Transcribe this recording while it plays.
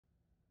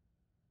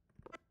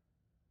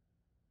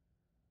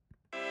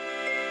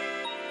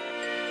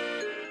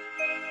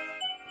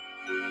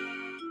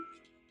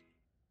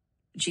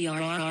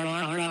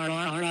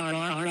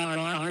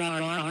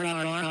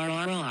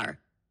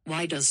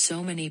Why does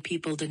so many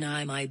people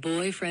deny my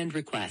boyfriend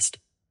request?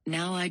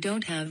 Now I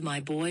don't have my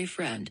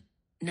boyfriend.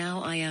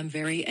 Now I am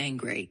very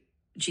angry.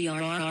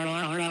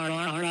 Stephanie,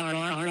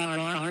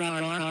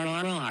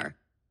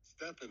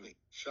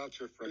 shut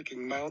your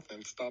freaking mouth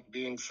and stop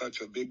being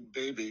such a big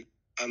baby,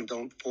 and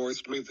don't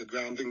force me to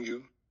grounding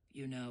you.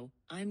 You know,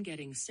 I'm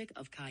getting sick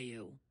of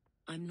Caillou.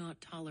 I'm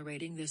not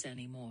tolerating this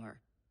anymore.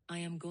 I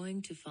am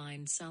going to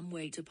find some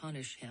way to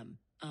punish him.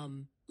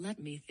 Let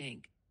me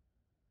think.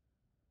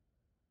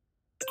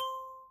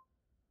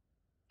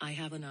 I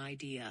have an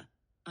idea.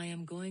 I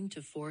am going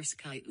to force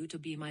Caillou to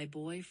be my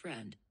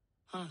boyfriend.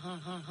 Ha ha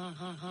ha ha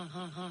ha ha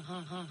ha ha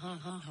ha ha ha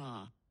ha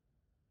ha.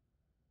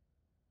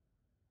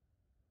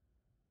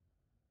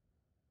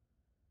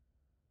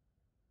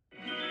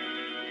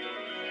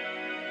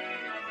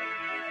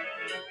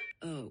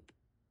 Oh.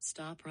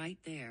 Stop right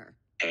there.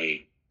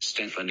 Hey,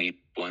 Stephanie,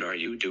 what are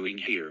you doing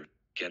here?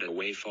 Get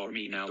away from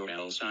me now or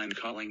else I'm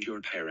calling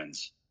your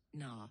parents.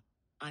 Nah.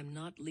 I'm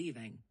not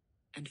leaving.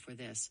 And for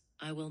this,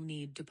 I will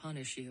need to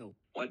punish you.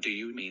 What do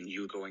you mean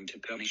you're going to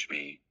punish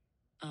me?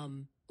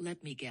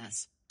 Let me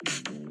guess.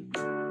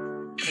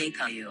 Hey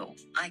Caillou,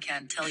 I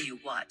can't tell you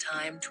what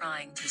I'm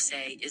trying to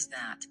say is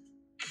that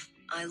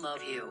I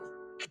love you.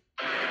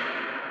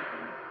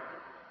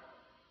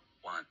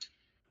 What?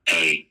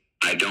 Hey,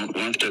 I don't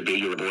want to be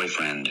your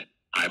boyfriend.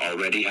 I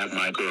already have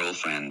my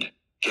girlfriend.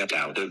 Get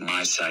out of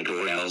my sight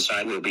or else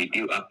I will beat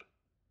you up.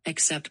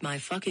 Accept my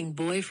fucking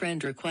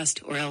boyfriend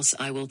request or else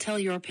I will tell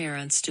your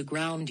parents to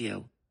ground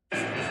you.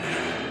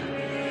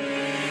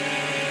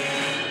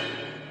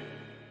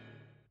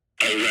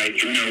 Alright,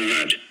 you know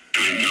what?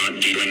 I'm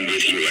not dealing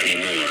with you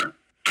anymore.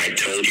 I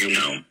told you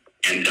no.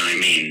 And I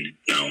mean,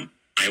 no.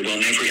 I will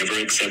never ever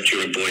accept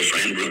your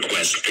boyfriend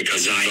request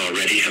because I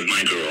already have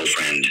my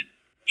girlfriend.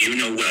 You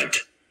know what?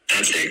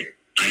 That's it.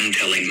 I'm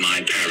telling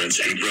my parents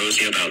and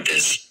Rosie about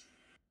this.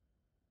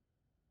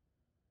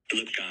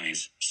 Look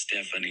guys,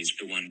 Stephanie's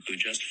the one who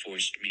just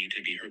forced me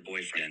to be her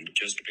boyfriend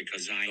just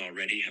because I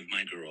already have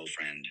my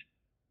girlfriend.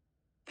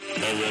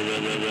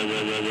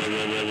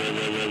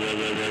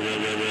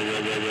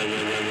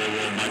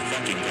 My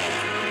fucking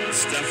God.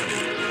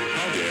 Stephanie,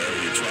 how dare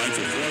you try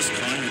to force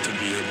Caillou to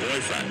be your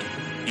boyfriend?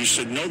 You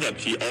should know that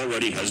he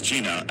already has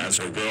Gina as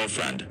her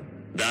girlfriend.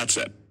 That's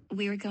it.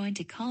 We're going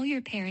to call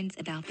your parents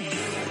about this.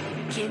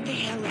 Get the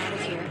hell out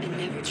of here and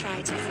never try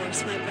to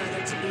force my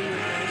brother to be your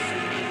boyfriend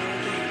ever again.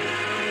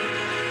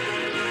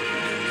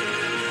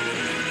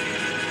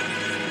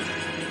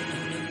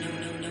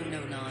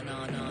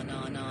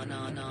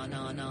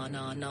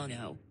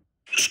 No.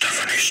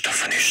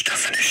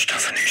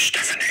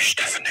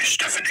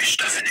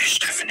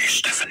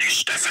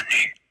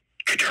 Stephanie.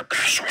 Get your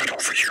password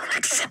over here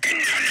right fucking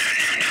now.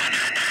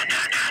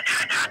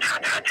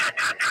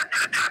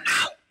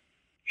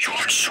 You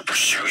are super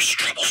serious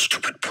trouble,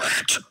 stupid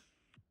brat.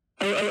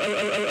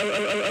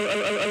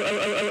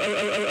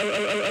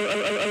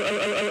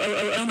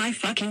 Oh my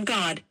fucking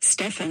God,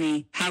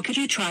 Stephanie, how could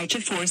you try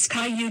to force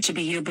Caillou to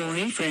be your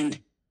boyfriend?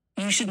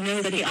 You should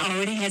know that he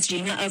already has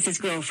Gina as his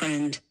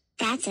girlfriend.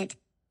 That's it.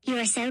 You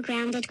are so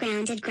grounded for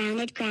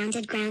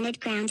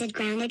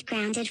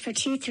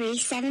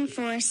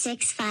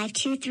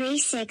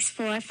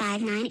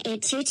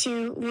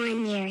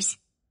 23746523645982221 years.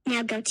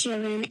 Now go to your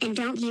room and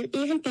don't you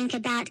even think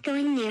about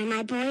going near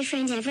my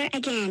boyfriend ever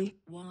again.